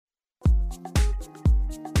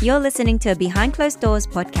You're listening to a Behind Closed Doors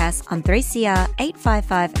podcast on 3CR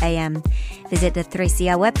 855 AM. Visit the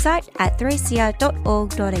 3CR website at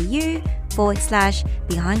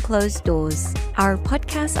 3cr.org.au/Behind Closed Doors. Our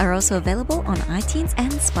podcasts are also available on iTunes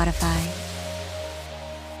and Spotify.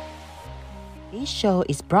 This show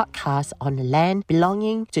is broadcast on the land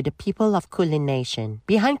belonging to the people of Kulin Nation.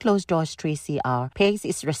 Behind Closed Doors 3CR pays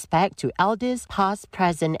its respect to elders past,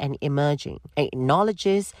 present and emerging, and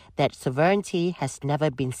acknowledges that sovereignty has never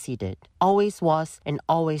been ceded, always was and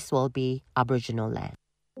always will be Aboriginal land.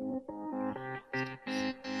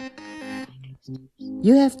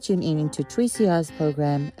 You have tuned in into 3CR's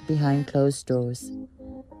program Behind Closed Doors.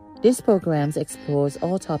 This program explores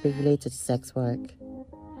all topics related to sex work.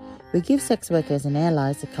 We give sex workers and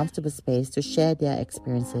allies a comfortable space to share their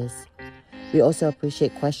experiences. We also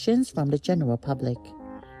appreciate questions from the general public.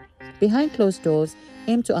 Behind Closed Doors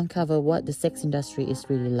aim to uncover what the sex industry is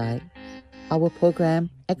really like. Our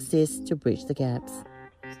program exists to bridge the gaps.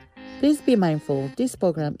 Please be mindful, this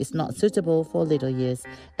program is not suitable for little ears,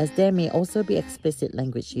 as there may also be explicit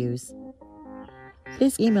language use.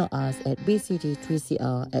 Please email us at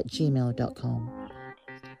bct3cr@gmail.com.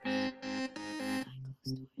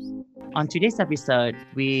 On today's episode,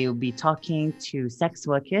 we'll be talking to sex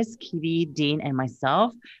workers, Kitty, Dean, and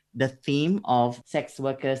myself, the theme of sex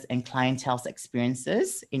workers and clientele's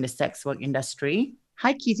experiences in the sex work industry.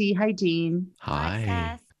 Hi, Kitty. Hi, Dean.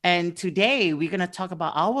 Hi. And today we're going to talk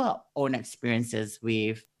about our own experiences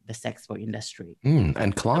with the sex work industry.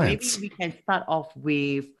 And clients. So maybe we can start off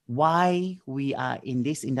with why we are in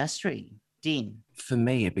this industry. Dean. For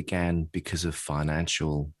me, it began because of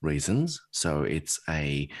financial reasons. So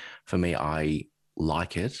for me, I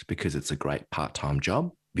like it because it's a great part-time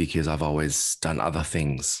job, because I've always done other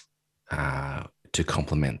things to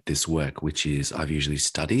complement this work, which is I've usually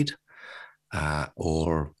studied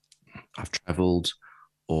or I've traveled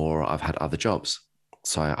or I've had other jobs.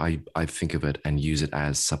 So I think of it and use it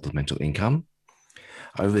as supplemental income.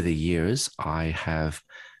 Over the years, I have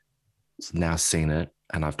now seen it,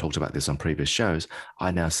 and I've talked about this on previous shows,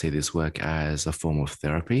 I now see this work as a form of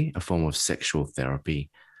therapy, a form of sexual therapy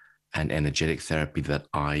and energetic therapy that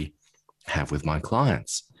I have with my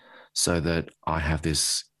clients, so that I have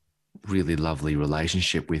this really lovely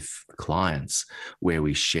relationship with clients where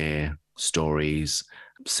we share stories,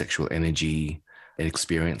 sexual energy,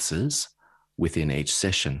 experiences within each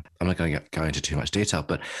session. I'm not going to go into too much detail,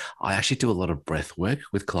 but I actually do a lot of breath work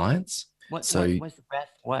with clients. What's the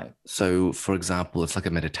breath work? So, for example, it's like a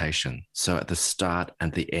meditation. So at the start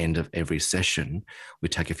and the end of every session, we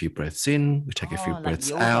take a few breaths in, we take a few breaths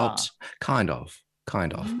out, kind of.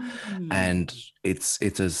 And it's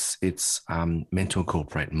meant to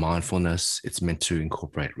incorporate mindfulness. It's meant to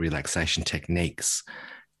incorporate relaxation techniques,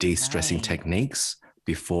 de-stressing techniques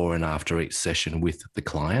before and after each session with the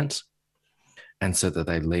client. And so that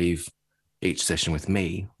they leave each session with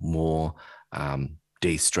me more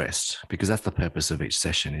de-stressed, because that's the purpose of each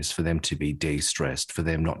session, is for them to be de-stressed, for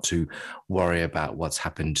them not to worry about what's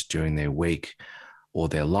happened during their week or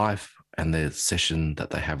their life. And the session that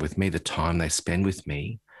they have with me, the time they spend with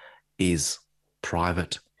me, is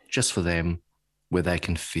private, just for them, where they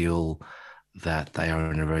can feel that they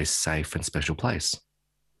are in a very safe and special place.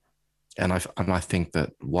 And I think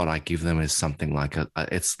that what I give them is something like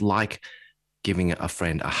it's like giving a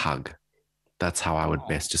friend a hug. That's how I would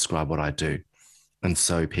best describe what I do. And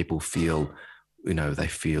so people feel, they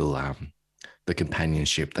feel the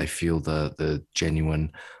companionship, they feel the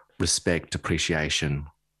genuine respect, appreciation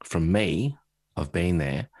from me of being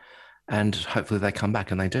there, and hopefully they come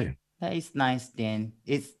back, and they do. That is nice, Dan.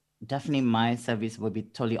 It's definitely my service will be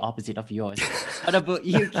totally opposite of yours. What about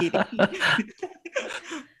you, Kitty?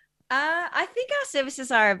 I think our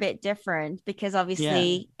services are a bit different because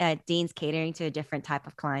obviously Dean's catering to a different type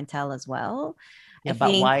of clientele as well. Yeah,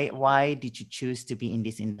 but why did you choose to be in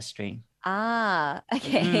this industry?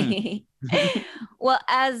 Okay. Well,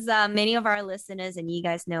 as many of our listeners and you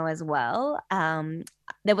guys know as well,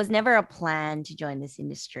 there was never a plan to join this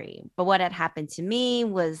industry. But what had happened to me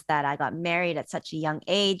was that I got married at such a young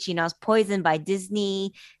age. I was poisoned by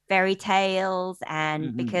Disney fairy tales.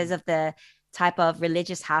 And because of the type of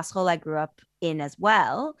religious household I grew up in as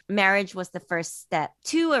well, marriage was the first step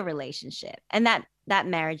to a relationship. And that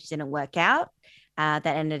marriage didn't work out. That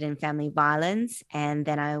ended in family violence. And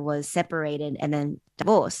then I was separated and then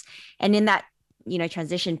divorced. And in that,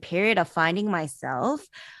 transition period of finding myself,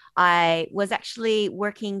 I was actually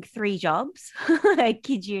working 3 jobs. I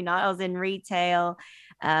kid you not. I was in retail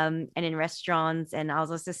and in restaurants, and I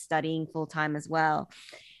was also studying full time as well.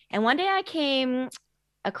 And one day I came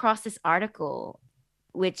across this article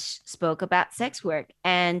which spoke about sex work.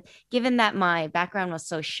 And given that my background was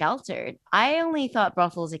so sheltered, I only thought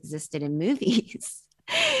brothels existed in movies.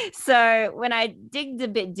 So when I digged a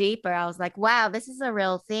bit deeper, I was like, wow, this is a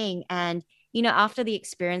real thing. And, after the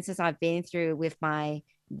experiences I've been through with my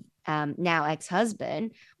now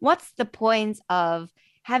ex-husband, what's the point of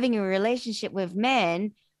having a relationship with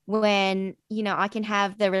men when, I can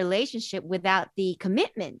have the relationship without the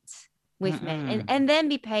commitment with men and then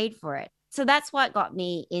be paid for it? So that's what got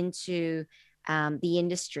me into the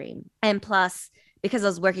industry. And plus, because I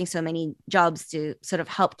was working so many jobs to sort of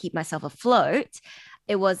help keep myself afloat,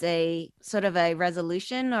 it was a sort of a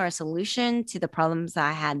resolution or a solution to the problems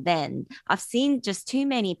I had then. I've seen just too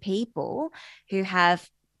many people who have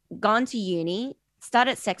gone to uni,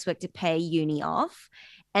 started sex work to pay uni off,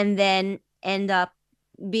 and then end up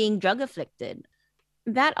being drug afflicted.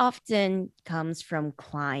 That often comes from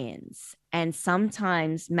clients and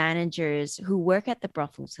sometimes managers who work at the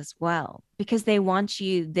brothels as well, because they want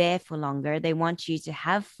you there for longer. They want you to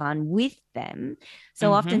have fun with them.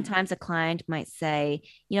 So oftentimes a client might say,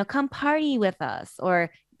 come party with us, or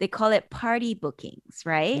they call it party bookings,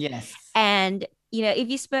 right? Yes. And, if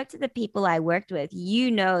you spoke to the people I worked with,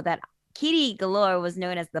 that Kitty Galore was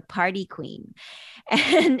known as the party queen.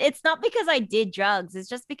 And it's not because I did drugs. It's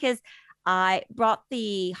just because I brought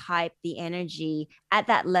the hype, the energy at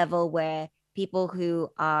that level where people who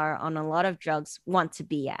are on a lot of drugs want to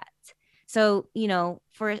be at. So,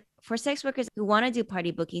 for sex workers who want to do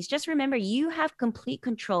party bookings, just remember you have complete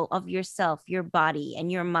control of yourself, your body,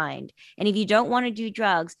 and your mind. And if you don't want to do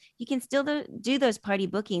drugs, you can still do those party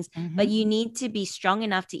bookings, but you need to be strong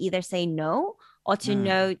enough to either say no or to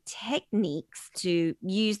know techniques to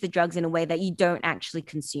use the drugs in a way that you don't actually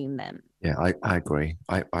consume them. Yeah, I agree.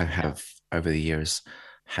 I have over the years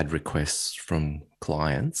had requests from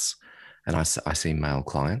clients, and I see male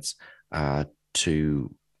clients,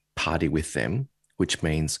 to party with them, which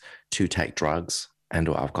means to take drugs and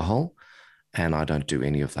or alcohol. And I don't do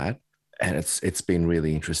any of that. And it's been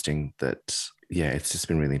really interesting it's just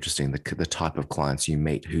been really interesting, the type of clients you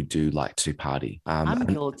meet who do like to party. I'm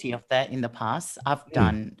guilty of that in the past. I've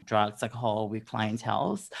done drugs, alcohol with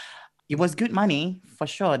clientele. It was good money for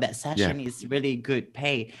sure. That session is really good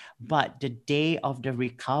pay. But the day of the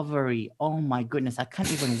recovery, oh my goodness, I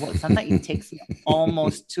can't even work. Sometimes it takes me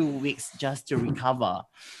almost 2 weeks just to recover.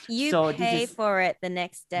 You pay for it the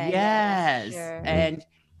next day. Yes. Sure.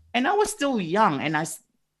 And I was still young, and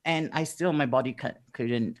I still, my body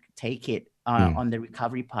couldn't take it on the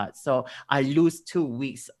recovery part. So I lose 2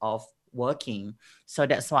 weeks of working. So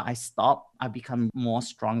that's why I stopped. I become more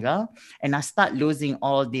stronger, and I start losing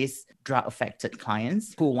all these drug affected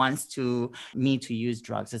clients who wants me to use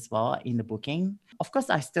drugs as well in the booking. Of course,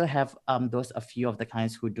 I still have a few of the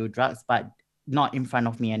clients who do drugs, but not in front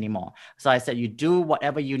of me anymore. So I said, you do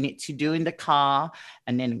whatever you need to do in the car,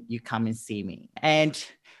 and then you come and see me. And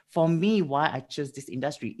for me, why I chose this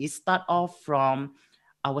industry, it start off from,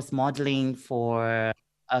 I was modeling for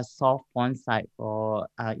a soft porn site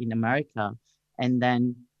in America. And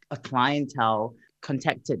then a clientele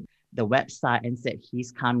contacted the website and said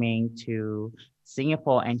he's coming to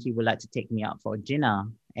Singapore and he would like to take me out for dinner.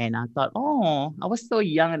 And I thought, I was so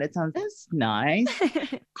young at the time. That's nice.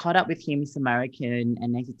 Caught up with him, he's American,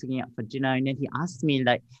 and then he took me out for dinner. And then he asked me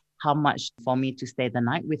how much for me to stay the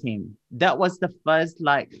night with him. That was the first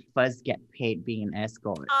get paid being an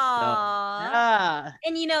escort. Aww.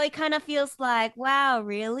 And it kind of feels like, wow,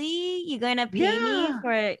 really? You're going to pay me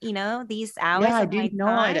for, these hours? Yeah, I didn't know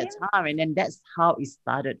at that time. And then that's how it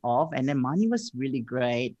started off. And then money was really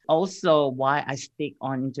great. Also, why I stick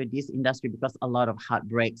on into this industry, because a lot of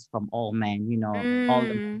heartbreaks from all men, all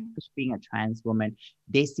the, being a trans woman,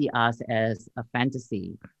 they see us as a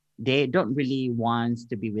fantasy. They don't really want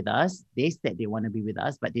to be with us. They said they want to be with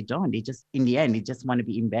us, but they don't. They just, in the end, they just want to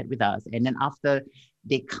be in bed with us. And then after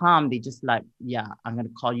they come, they just like, I'm going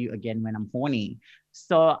to call you again when I'm horny.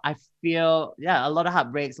 So I feel, a lot of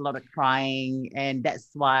heartbreaks, a lot of crying. And that's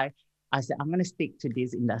why I said, I'm going to stick to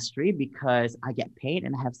this industry, because I get paid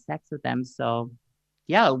and I have sex with them. So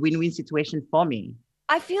win-win situation for me.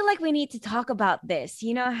 I feel like we need to talk about this.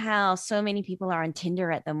 You know how so many people are on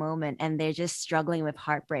Tinder at the moment and they're just struggling with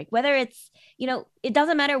heartbreak, whether it's, it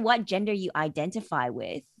doesn't matter what gender you identify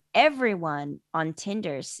with. Everyone on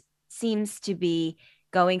Tinder seems to be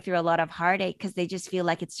going through a lot of heartache because they just feel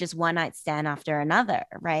like it's just one night stand after another,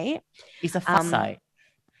 right? It's a fuck site.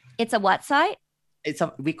 It's a what site?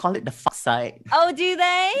 We call it the fuck site. Oh, do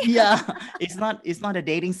they? Yeah. It's not a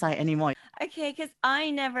dating site anymore. Okay, because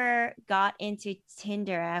I never got into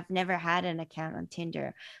Tinder. I've never had an account on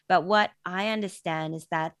Tinder. But what I understand is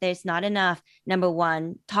that there's not enough, number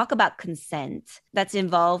one, talk about consent that's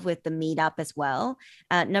involved with the meetup as well.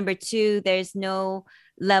 Number two, there's no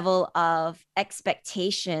level of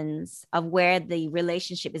expectations of where the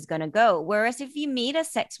relationship is going to go. Whereas if you meet a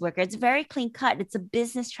sex worker, it's very clean cut. It's a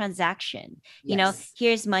business transaction. You know,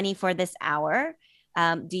 here's money for this hour.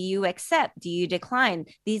 Do you accept? Do you decline?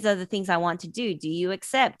 These are the things I want to do. Do you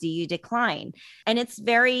accept? Do you decline? And it's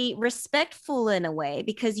very respectful in a way,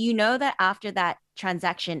 because you know that after that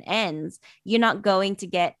transaction ends, you're not going to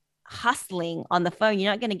get hustling on the phone.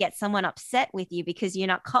 You're not going to get someone upset with you because you're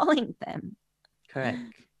not calling them. Correct.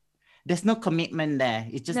 There's no commitment there.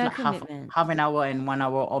 It's just No like half an hour and 1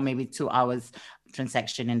 hour or maybe 2 hours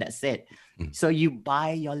transaction, and that's it. So you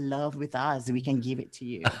buy your love with us, we can give it to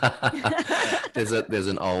you. There's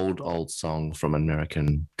an old song from an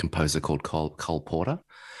American composer called Cole Porter,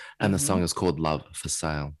 and the song is called Love for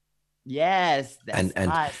Sale. Yes, that's and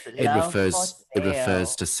right. it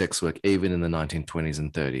refers to sex work even in the 1920s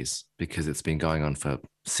and 30s, because it's been going on for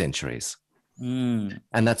centuries. And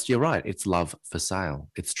you're right, it's love for sale.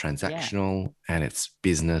 It's transactional and it's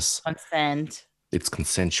business. Consent. It's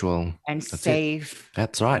consensual. And safe.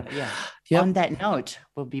 That's right. Yep. On that note,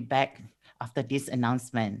 we'll be back after this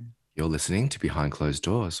announcement. You're listening to Behind Closed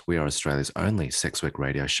Doors. We are Australia's only sex work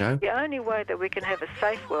radio show. The only way that we can have a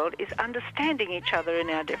safe world is understanding each other in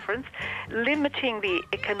our difference, limiting the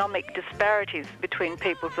economic disparities between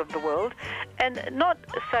peoples of the world, and not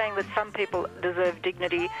saying that some people deserve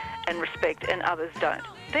dignity and respect and others don't.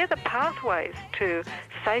 They're the pathways to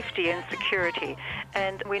safety and security,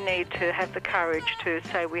 and we need to have the courage to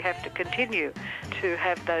say we have to continue to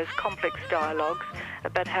have those complex dialogues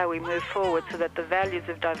about how we move forward so that the values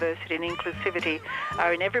of diversity and inclusivity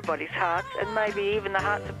are in everybody's hearts, and maybe even the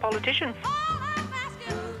hearts of politicians.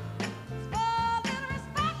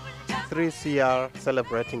 3CR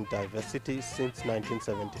celebrating diversity since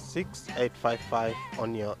 1976, 855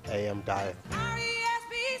 on your AM dial.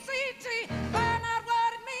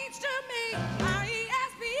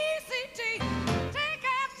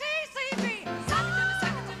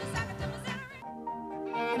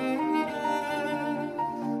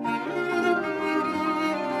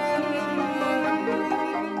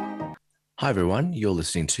 Hi everyone, you're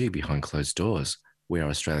listening to Behind Closed Doors. We are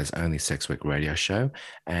Australia's only sex work radio show,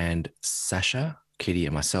 and Sasha, Kitty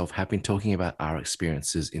and myself have been talking about our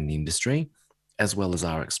experiences in the industry, as well as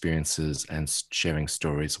our experiences and sharing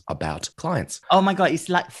stories about clients. Oh my God, it's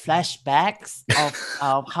like flashbacks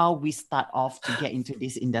of how we start off to get into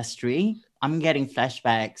this industry. I'm getting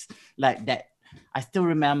flashbacks like that. I still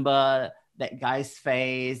remember that guy's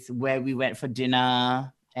face where we went for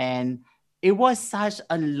dinner, and it was such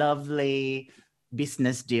a lovely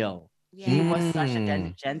business deal. Yeah. He was such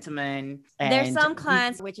a gentleman. There's some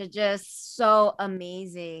clients which are just so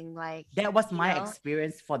amazing. Like that was my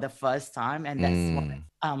experience for the first time, and that's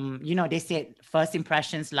what they said first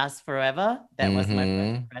impressions last forever. That was my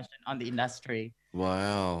first impression on the industry.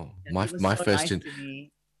 Wow, my so first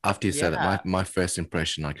after you said that, my first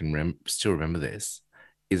impression, I can still remember this,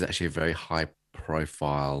 is actually a very high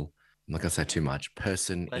profile. I'm not going to say too much.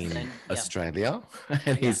 Person in Australia,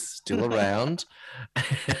 and he's still around.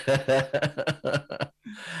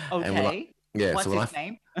 Okay. What's his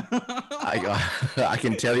name? I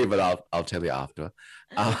can tell you, but I'll tell you after.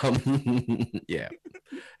 Yeah,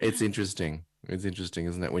 it's interesting. It's interesting,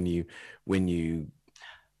 isn't it? When you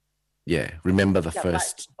remember the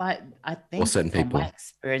first. But I think certain people. My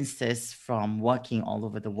experiences from working all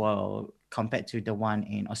over the world compared to the one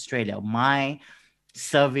in Australia, my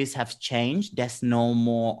service have changed. There's no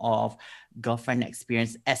more of girlfriend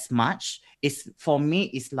experience as much. For me,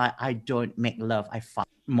 it's like I don't make love, I fuck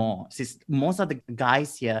more. Most of the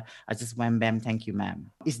guys here are just wham bam, thank you ma'am.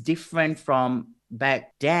 It's different from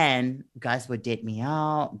back then. Guys would date me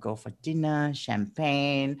out, go for dinner,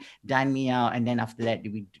 champagne, dine me out, and then after that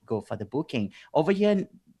we go for the booking. Over here,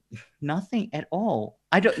 nothing at all.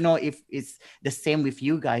 I don't know if it's the same with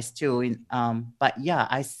you guys too. But yeah,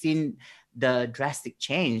 I've seen the drastic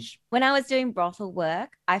change. When I was doing brothel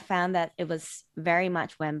work, I found that it was very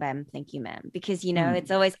much wham bam, thank you ma'am, because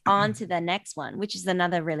it's always on to the next one, which is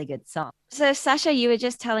another really good song. So Sasha, you were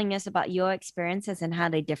just telling us about your experiences and how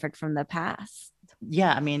they differed from the past.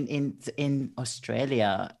 Yeah, I mean, in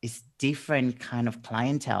Australia, it's different kind of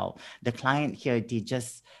clientele. The client here, they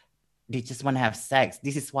just want to have sex.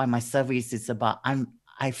 This is why my service is about I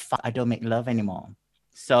don't make love anymore.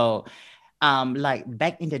 So like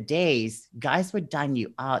back in the days, guys would dine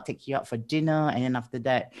you out, take you out for dinner, and then after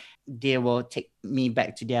that, they will take me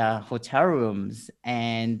back to their hotel rooms.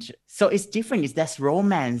 And so it's different. There's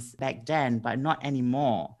romance back then, but not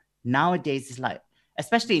anymore. Nowadays, it's like,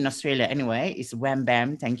 especially in Australia anyway, it's wham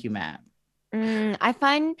bam, thank you, ma'am. I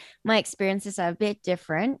find my experiences are a bit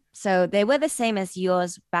different. So they were the same as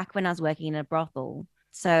yours back when I was working in a brothel.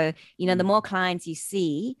 So, the more clients you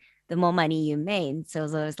see, the more money you made. So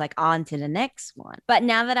it was like on to the next one. But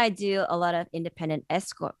now that I do a lot of independent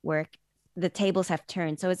escort work, the tables have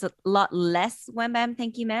turned. So it's a lot less wham bam,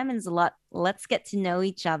 thank you, ma'am. And it's a lot, let's get to know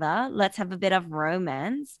each other. Let's have a bit of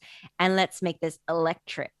romance and let's make this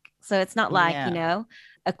electric. So it's not like,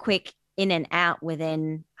 a quick in and out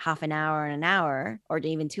within half an hour and an hour or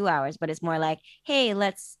even 2 hours, but it's more like, hey,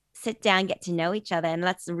 let's sit down, get to know each other, and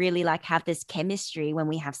let's really like have this chemistry when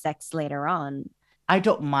we have sex later on. I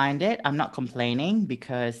don't mind it. I'm not complaining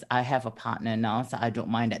because I have a partner now, so I don't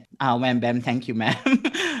mind it. Wham bam, thank you, ma'am.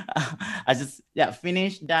 I just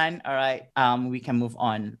finished, done. All right, we can move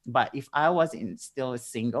on. But if I was still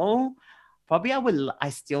single, probably I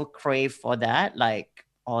still crave for that, like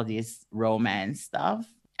all this romance stuff.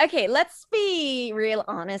 Okay, let's be real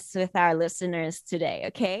honest with our listeners today,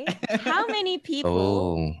 okay? How many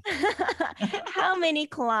people, how many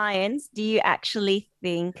clients do you actually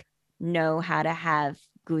think know how to have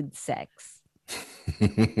good sex?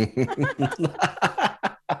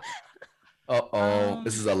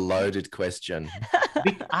 This is a loaded question.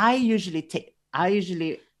 I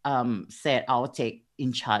usually said I'll take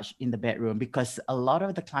in charge in the bedroom because a lot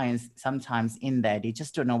of the clients sometimes in there, they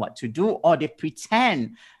just don't know what to do or they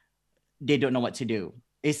pretend they don't know what to do.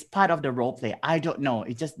 It's part of the role play. I don't know.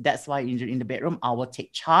 It's just, that's why in the bedroom, I will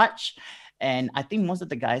take charge. And I think most of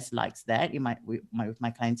the guys likes that with my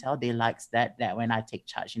clientele, they likes that when I take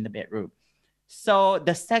charge in the bedroom. So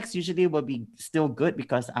the sex usually will be still good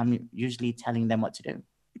because I'm usually telling them what to do.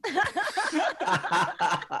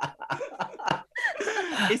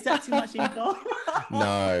 Is that too much info?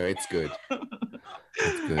 No, it's good.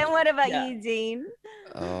 It's good. And what about you, Dean?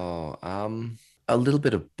 A little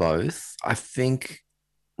bit of both. I think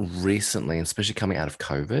recently, especially coming out of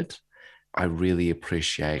COVID, I really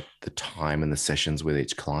appreciate the time and the sessions with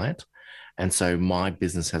each client. And so my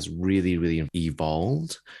business has really, really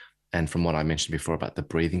evolved. And from what I mentioned before about the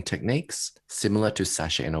breathing techniques, similar to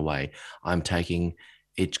Sasha in a way, I'm taking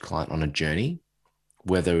each client on a journey,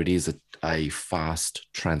 whether it is a fast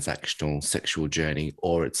transactional sexual journey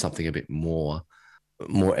or it's something a bit more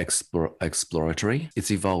exploratory.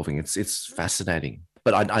 It's evolving. It's fascinating.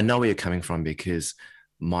 But I know where you're coming from because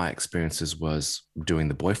my experiences was doing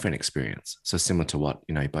the boyfriend experience. So similar to what,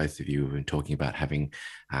 both of you have been talking about, having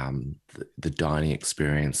the dining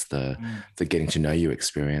experience, the getting to know you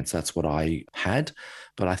experience. That's what I had.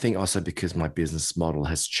 But I think also because my business model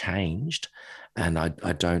has changed and I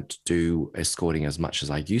don't do escorting as much as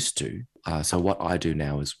I used to. So what I do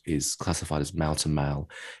now is classified as male to male,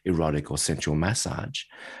 erotic or sensual massage.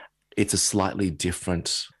 It's a slightly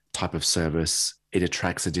different type of service. It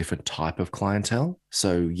attracts a different type of clientele.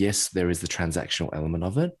 So yes, there is the transactional element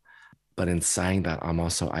of it. But in saying that, I'm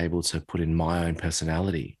also able to put in my own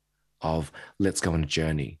personality of let's go on a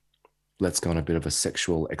journey. Let's go on a bit of a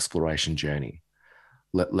sexual exploration journey.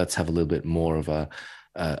 Let's have a little bit more of an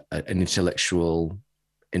intellectual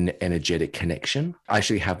and energetic connection. I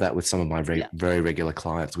actually have that with some of my very regular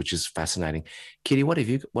clients, which is fascinating. Kitty,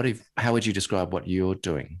 how would you describe what you're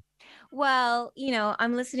doing? Well,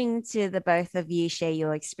 I'm listening to the both of you share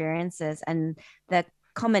your experiences, and the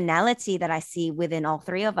commonality that I see within all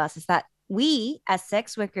three of us is that we as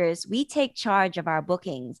sex workers, we take charge of our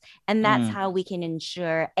bookings, and that's how we can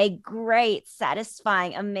ensure a great,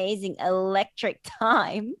 satisfying, amazing, electric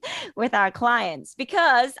time with our clients.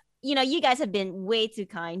 Because you guys have been way too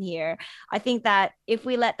kind here. I think that if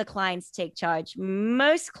we let the clients take charge,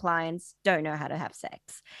 most clients don't know how to have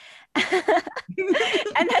sex.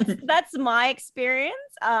 And that's my experience.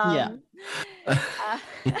 I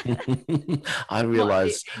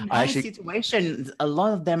realized situations, a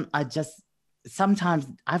lot of them are just, sometimes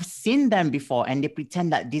I've seen them before and they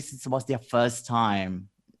pretend that this was their first time.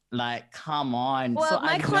 Like, come on. Well,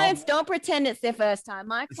 my clients don't pretend it's their first time.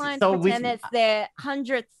 My clients pretend it's their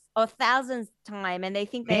hundredth or thousandth time, and they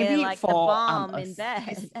think they're like the bomb in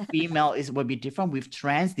bed. Female would be different. With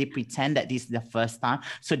trans, they pretend that this is the first time,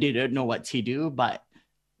 so they don't know what to do. But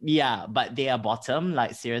they are bottom.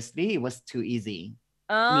 Like, seriously, it was too easy.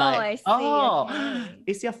 Oh, I see. Okay.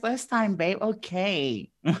 It's your first time, babe.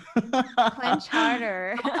 Okay. Clench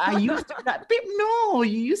harder. I used to that. Babe, no,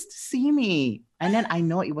 you used to see me. And then I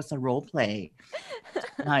know it was a role play.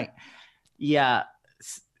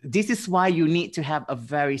 this is why you need to have a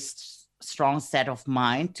very strong set of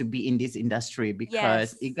mind to be in this industry,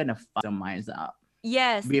 because you're gonna fuck your minds up.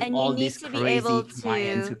 Yes, with and all you need these to be crazy able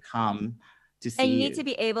clients who to, come to see and you you. need to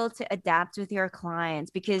be able to adapt with your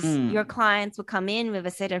clients, because your clients will come in with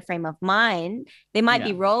a certain frame of mind. They might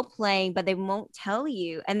be role playing, but they won't tell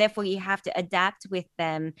you, and therefore you have to adapt with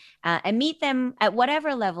them and meet them at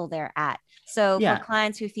whatever level they're at. So for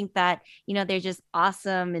clients who think that, you know, they're just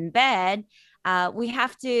awesome in bed, we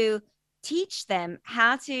have to teach them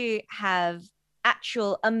how to have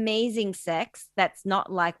actual amazing sex that's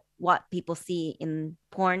not like what people see in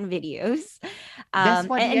porn videos. That's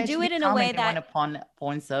what and do it in a way that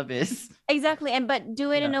porn service. Exactly. But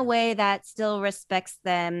do it in a way that still respects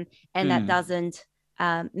them and that doesn't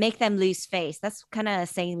make them lose face. That's kind of a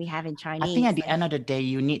saying we have in Chinese. I think at the end of the day,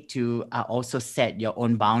 you need to also set your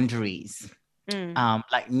own boundaries.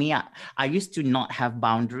 Like me, I used to not have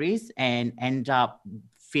boundaries and end up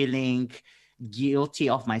feeling guilty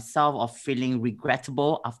of myself, or feeling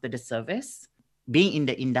regrettable after the service. Being in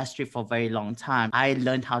the industry for a very long time, I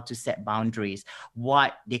learned how to set boundaries,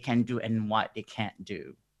 what they can do and what they can't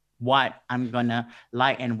do, what I'm gonna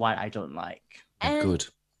like and what I don't like. And good.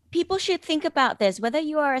 People should think about this, whether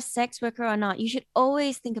you are a sex worker or not. You should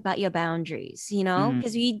always think about your boundaries, you know,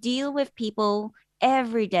 because you deal with people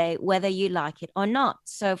every day, whether you like it or not.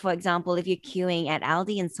 So, for example, if you're queuing at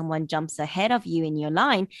Aldi and someone jumps ahead of you in your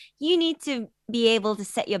line, you need to be able to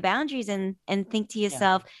set your boundaries and think to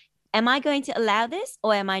yourself, am I going to allow this,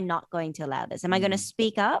 or am I not going to allow this? Am I going to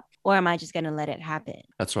speak up, or am I just going to let it happen?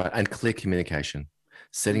 That's right. And clear communication,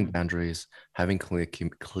 setting boundaries, having clear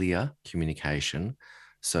communication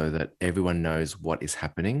so that everyone knows what is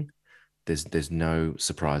happening. There's no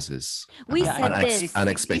surprises. We said this.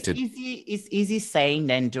 Unexpected. It's easy saying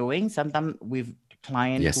than doing. Sometimes with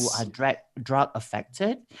clients who are drug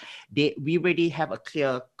affected, we already have a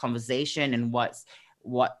clear conversation and what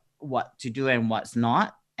to do and what's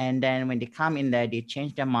not. And then when they come in there, they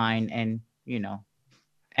change their mind, and you know,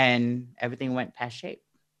 and everything went pear-shaped.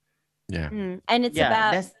 Yeah. And it's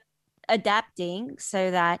about adapting so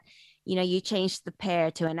that, you know, you change the pear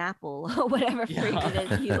to an apple or whatever fruit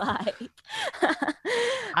it is you like.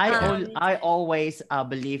 I always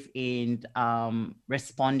believe in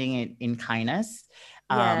responding in kindness.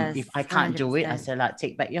 If I can't 100%. Do it, I say, like,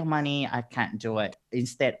 take back your money. I can't do it.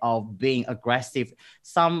 Instead of being aggressive.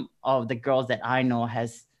 Some of the girls that I know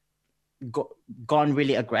has gone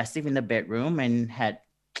really aggressive in the bedroom and had,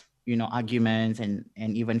 you know, arguments and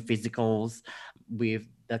even physicals with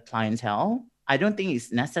the clientele. I don't think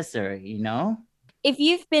it's necessary, you know? If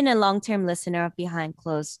you've been a long-term listener of Behind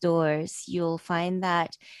Closed Doors, you'll find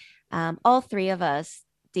that all three of us,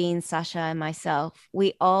 Dean, Sasha, and myself,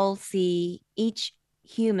 we all see each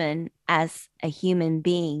human as a human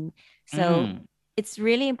being. So it's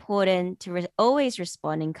really important to always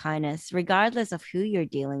respond in kindness, regardless of who you're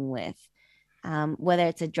dealing with, whether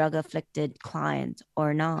it's a drug-afflicted client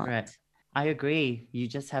or not. Correct. I agree. You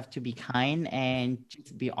just have to be kind and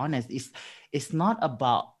just be honest. It's not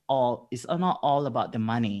all about the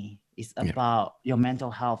money. It's about your mental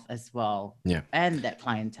health as well. Yeah. And that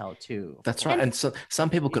clientele too. That's right. And so some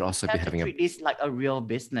people could also be having this like a real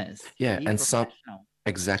business. Yeah. And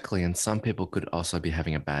exactly. And some people could also be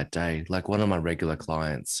having a bad day. Like one of my regular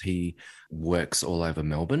clients, he works all over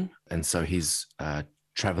Melbourne. And so he's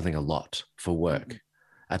traveling a lot for work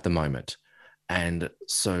at the moment. And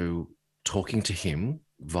so talking to him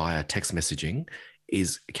via text messaging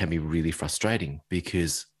can be really frustrating,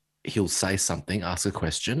 because he'll say something, ask a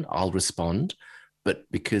question, I'll respond, but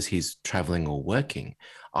because he's traveling or working,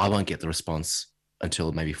 I won't get the response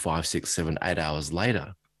until maybe 5, 6, 7, 8 hours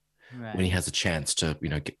later, when he has a chance to, you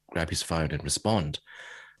know, grab his phone and respond.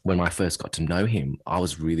 When I first got to know him, I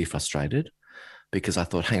was really frustrated, because I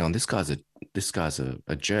thought, hang on, this guy's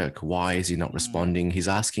a jerk. Why is he not responding? He's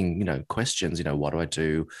asking, you know, questions, you know, what do I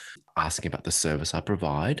do? Asking about the service I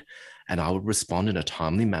provide. And I would respond in a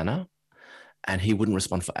timely manner, and he wouldn't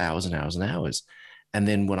respond for hours and hours and hours. And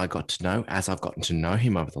then when as I've gotten to know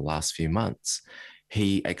him over the last few months,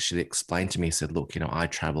 he actually explained to me, said, look, you know, I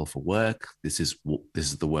travel for work. This is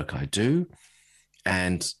the work I do.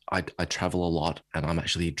 And I travel a lot, and I'm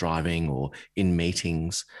actually driving or in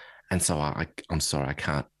meetings. And so I'm sorry, I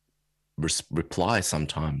can't reply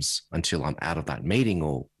sometimes until I'm out of that meeting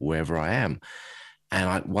or wherever I am.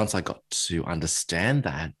 And once I got to understand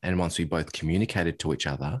that, and once we both communicated to each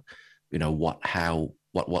other, you know, what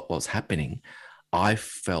was happening, I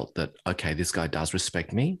felt that, okay, this guy does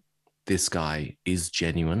respect me. This guy is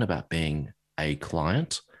genuine about being a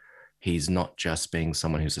client. He's not just being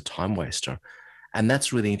someone who's a time waster. And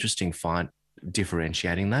that's really interesting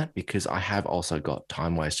differentiating that, because I have also got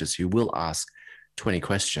time wasters who will ask 20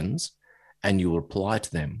 questions and you reply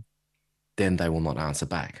to them, then they will not answer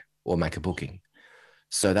back or make a booking.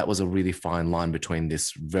 So that was a really fine line between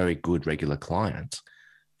this very good regular client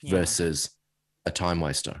versus a time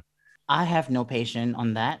waster. I have no patience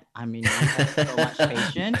on that. I mean, I have so much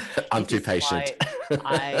patience. I'm too patient.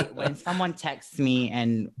 When someone texts me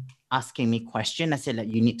and asking me question, I said that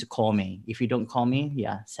you need to call me. If you don't call me,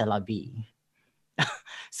 c'est la vie.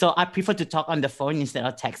 So I prefer to talk on the phone instead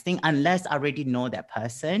of texting, unless I already know that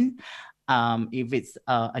person. If it's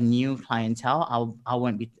a new clientele, I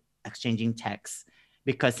won't be exchanging texts,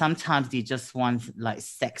 because sometimes they just want like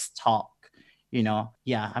sex talk. You know,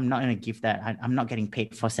 I'm not going to give that. I'm not getting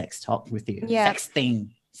paid for sex talk with you. Yeah.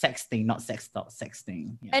 Sexting, not sex talk,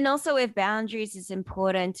 sexting. Yeah. And also with boundaries, it's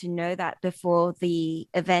important to know that before the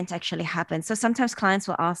event actually happens. So sometimes clients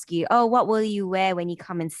will ask you, oh, what will you wear when you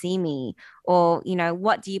come and see me? Or, you know,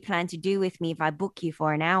 what do you plan to do with me if I book you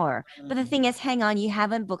for an hour? But the thing is, hang on, you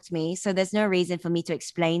haven't booked me. So there's no reason for me to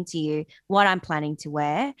explain to you what I'm planning to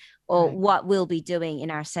wear or what we'll be doing in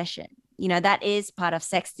our session. You know, that is part of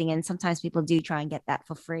sexting. And sometimes people do try and get that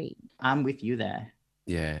for free. I'm with you there.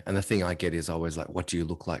 Yeah. And the thing I get is always like, what do you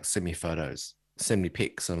look like? Send me photos, send me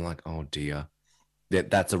pics. And I'm like, oh dear.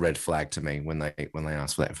 That's a red flag to me when they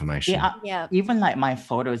ask for that information. Yeah. Even like my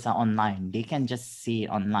photos are online. They can just see it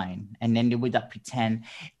online. And then they would pretend,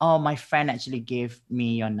 oh, my friend actually gave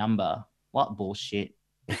me your number. What bullshit.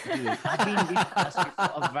 Dude, I've been in this industry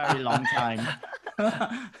for a very long time.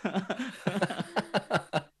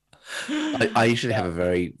 I usually have a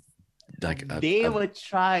very they will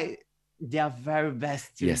try their very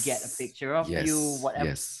best to get a picture of you,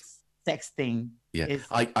 whatever sexting. Yeah,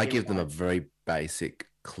 I give them a very basic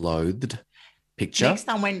clothed picture. Next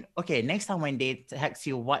time when they text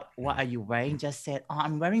you, what are you wearing? Just say, oh,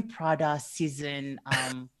 I'm wearing Prada season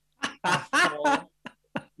fall,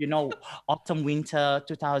 you know, autumn winter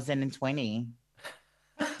 2020.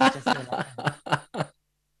 Just say that.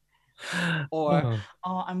 Or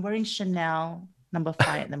oh, I'm wearing Chanel number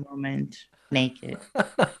 5 at the moment, naked.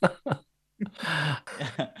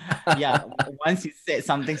 Once you said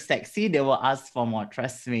something sexy, they will ask for more.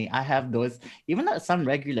 Trust me, I have those. Even some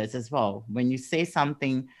regulars as well. When you say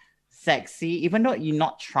something sexy, even though you're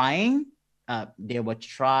not trying, they will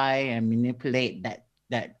try and manipulate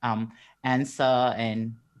that answer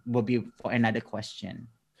and will be for another question.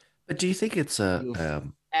 But do you think it's do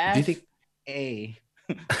you think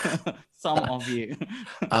some of you?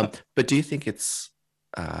 But do you think it's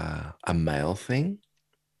a male thing?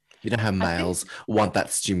 You know how males want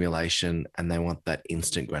that stimulation and they want that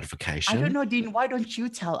instant gratification? I don't know, Dean. Why don't you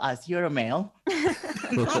tell us? You're a male.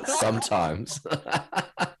 Sometimes.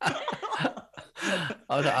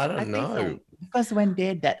 I don't know. So. Because when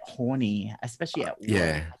they're that horny, especially at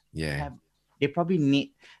work, they probably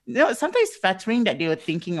need. You know, sometimes flattering that they were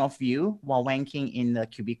thinking of you while wanking in the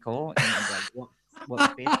cubicle in the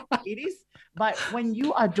workspace. It is, but when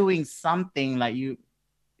you are doing something like you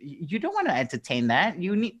don't want to entertain that.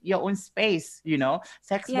 You need your own space, you know.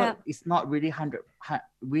 Sex work is not really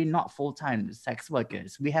we're not full-time sex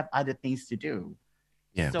workers. We have other things to do.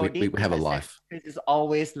 Yeah, so we have a life. It's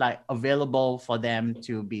always like available for them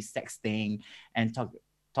to be sexting and talk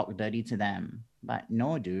dirty to them. But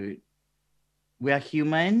no, dude. We are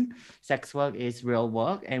human. Sex work is real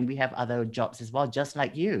work, and we have other jobs as well, just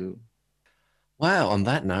like you. Wow, on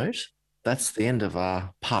that note, that's the end of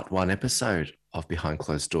our part 1 episode of Behind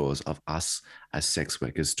Closed Doors, of us as sex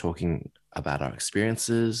workers talking about our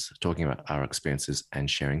experiences, and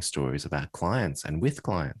sharing stories about clients and with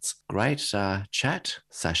clients. Great chat,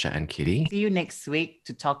 Sasha and Kitty. See you next week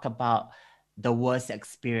to talk about the worst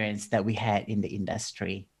experience that we had in the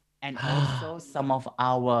industry, and also some of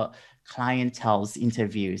our clientele's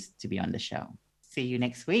interviews to be on the show. See you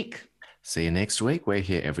next week. See you next week. We're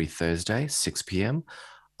here every Thursday, 6 p.m.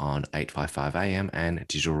 on 855 AM and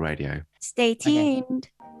digital radio. Stay tuned.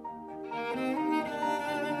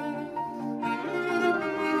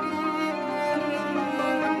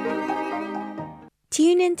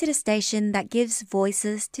 Tune in to the station that gives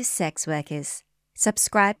voices to sex workers.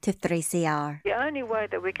 Subscribe to 3CR. The only way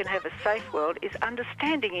that we can have a safe world is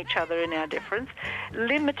understanding each other in our difference,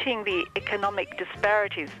 limiting the economic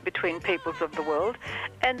disparities between peoples of the world,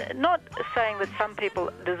 and not saying that some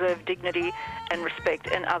people deserve dignity and respect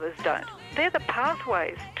and others don't. They're the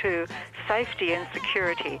pathways to safety and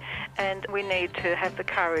security, and we need to have the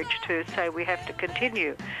courage to say we have to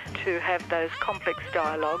continue to have those complex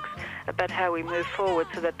dialogues about how we move forward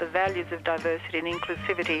so that the values of diversity and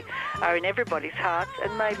inclusivity are in everybody's hearts,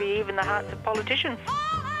 and maybe even the hearts of politicians.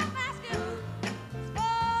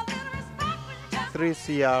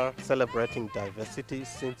 3CR celebrating diversity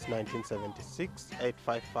since 1976,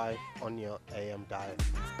 855 on your AM dial.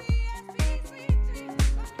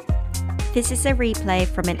 This is a replay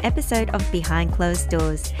from an episode of Behind Closed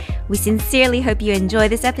Doors. We sincerely hope you enjoy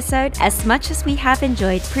this episode as much as we have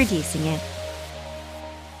enjoyed producing it.